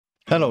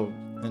Hello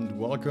and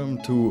welcome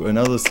to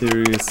another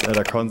series at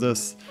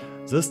Aconsis.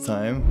 This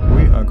time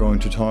we are going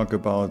to talk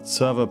about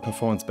server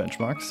performance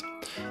benchmarks,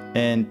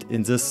 and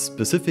in this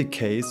specific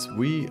case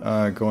we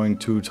are going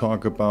to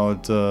talk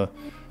about the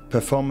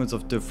performance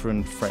of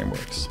different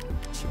frameworks.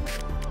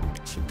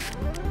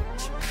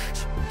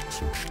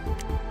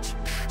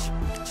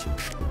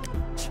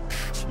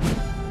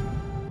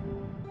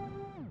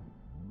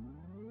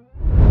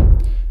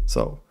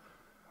 So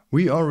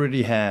we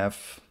already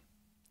have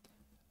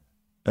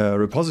a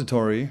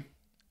repository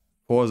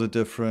for the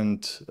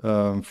different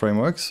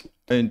frameworks.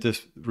 In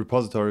this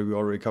repository we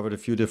already covered a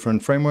few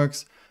different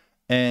frameworks,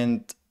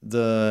 and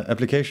the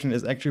application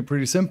is actually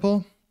pretty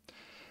simple.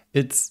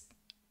 It's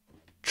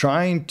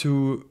trying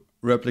to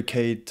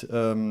replicate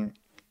a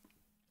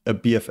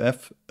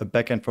BFF, a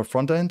backend for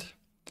frontend.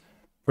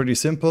 Pretty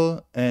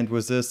simple, and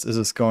with this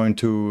is going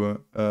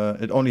to,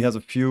 it only has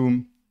a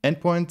few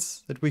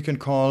endpoints that we can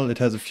call. It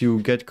has a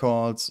few get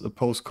calls, a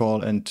post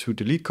call, and 2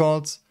 delete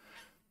calls.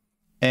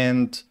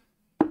 And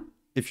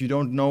if you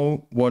don't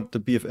know what the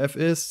BFF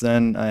is,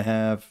 then I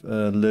have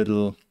a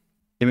little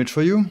image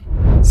for you.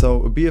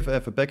 So a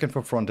BFF, a backend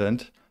for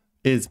frontend,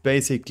 is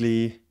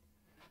basically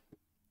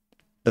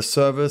a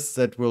service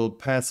that will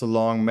pass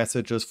along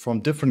messages from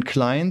different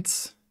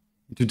clients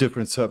to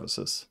different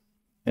services.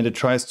 And it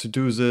tries to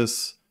do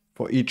this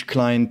for each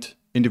client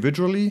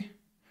individually.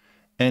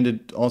 And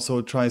it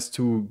also tries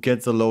to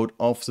get the load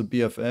of the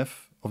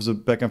BFF, of the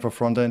backend for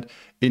frontend,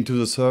 into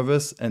the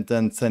service and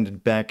then send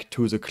it back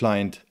to the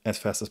client as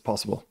fast as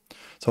possible.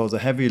 So the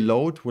heavy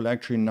load will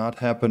actually not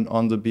happen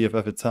on the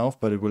BFF itself,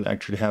 but it will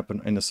actually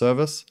happen in the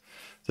service.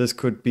 This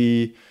could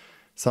be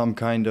some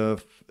kind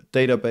of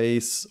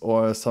database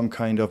or some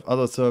kind of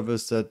other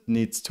service that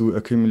needs to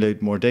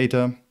accumulate more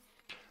data.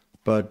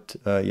 But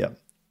yeah,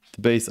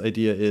 the base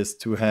idea is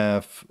to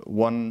have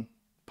one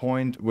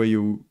point where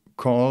you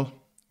call,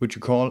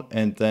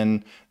 and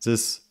then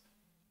this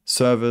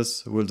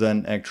service will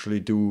then actually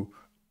do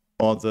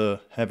all the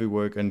heavy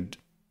work and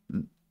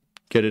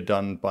get it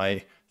done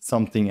by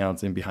something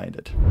else in behind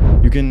it.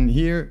 You can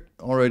here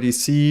already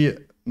see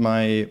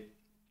my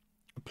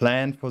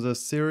plan for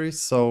this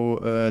series.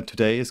 So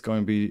today is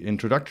going to be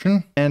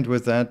introduction, and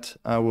with that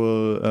I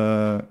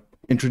will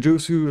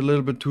introduce you a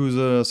little bit to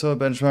the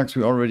server benchmarks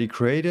we already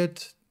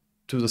created,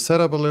 to the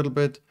setup a little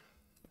bit,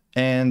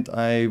 and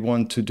I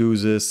want to do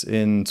this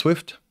in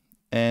Swift,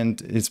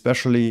 and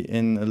especially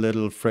in a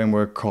little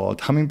framework called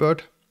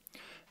Hummingbird.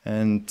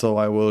 And so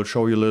I will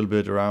show you a little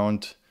bit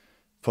around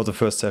for the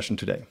first session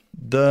today.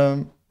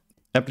 The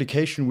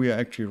application we are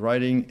actually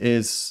writing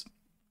is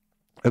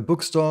a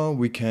bookstore.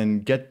 We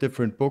can get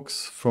different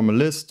books from a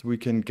list. We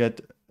can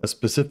get a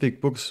specific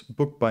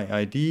book by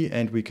ID,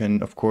 and we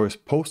can of course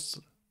post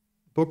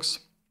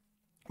books,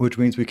 which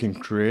means we can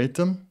create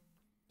them.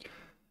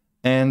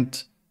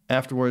 And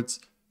afterwards,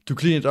 to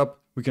clean it up,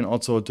 we can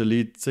also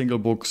delete single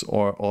books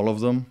or all of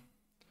them.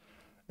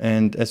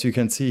 And as you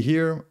can see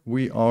here,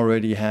 we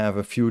already have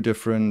a few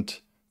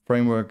different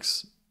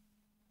frameworks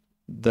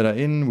that are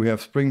in. We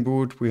have Spring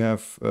Boot, we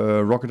have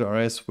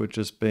RocketRS, which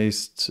is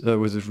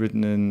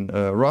written in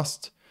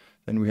Rust.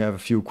 Then we have a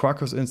few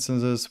Quarkus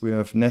instances. We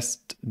have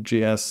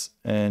Nest.js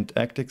and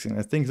Actix, and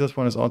I think this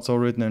one is also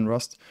written in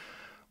Rust.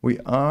 We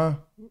are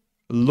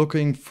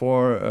looking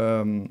for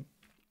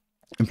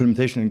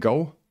implementation in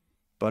Go,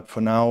 but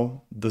for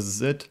now, this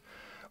is it.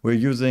 We're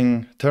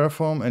using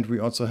Terraform, and we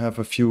also have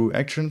a few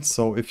actions.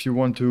 So if you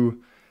want to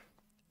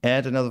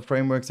add another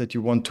framework that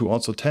you want to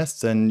also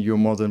test, then you're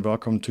more than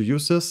welcome to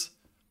use this.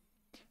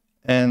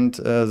 And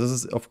this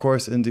is, of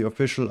course, in the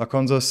official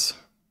Aconsis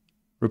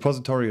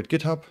repository at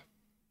GitHub.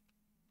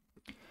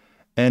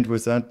 And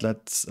with that,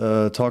 let's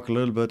talk a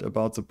little bit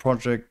about the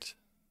project,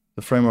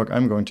 the framework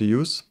I'm going to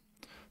use.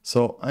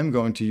 So I'm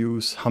going to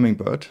use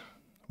Hummingbird,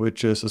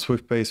 which is a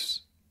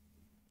Swift-based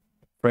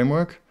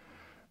framework.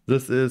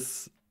 This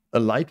is a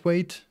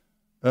lightweight,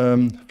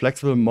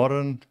 flexible,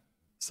 modern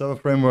server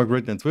framework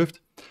written in Swift.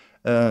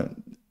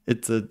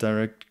 It's a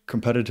direct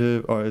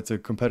competitor, or it's a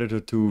competitor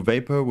to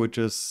Vapor, which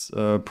is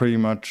pretty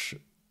much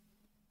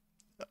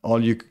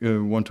all you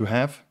want to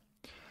have.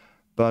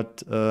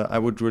 But I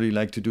would really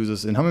like to do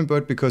this in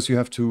Hummingbird because you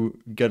have to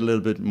get a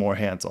little bit more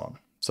hands-on.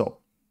 So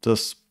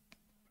this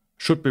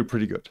should be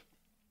pretty good.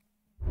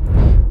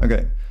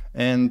 Okay.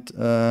 And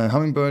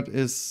Hummingbird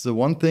is the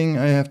one thing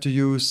I have to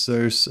use.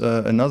 There's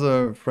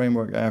another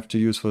framework I have to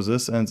use for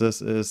this, and this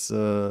is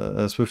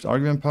a Swift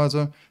argument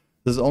parser.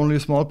 This is only a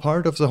small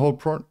part of the whole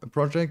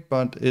project,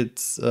 but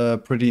it's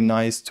pretty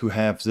nice to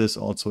have this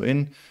also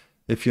in.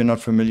 If you're not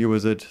familiar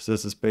with it,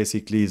 this is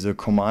basically the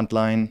command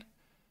line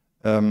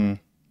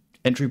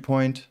entry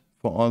point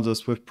for all the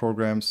Swift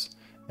programs.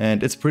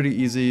 And it's pretty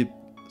easy,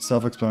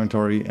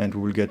 self-explanatory, and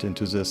we'll get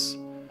into this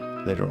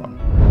later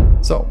on.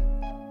 So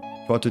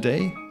for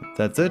today,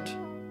 that's it.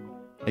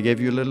 I gave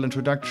you a little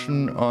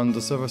introduction on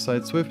the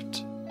server-side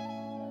Swift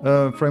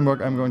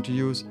framework I'm going to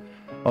use.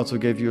 Also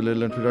gave you a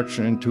little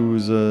introduction into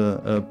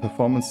the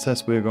performance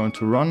test we're going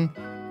to run.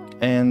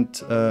 and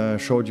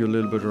showed you a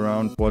little bit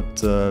around what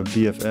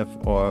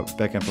BFF or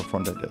Backend for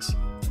Frontend is.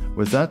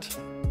 With that,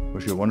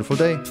 wish you a wonderful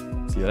day.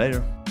 See you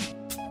later.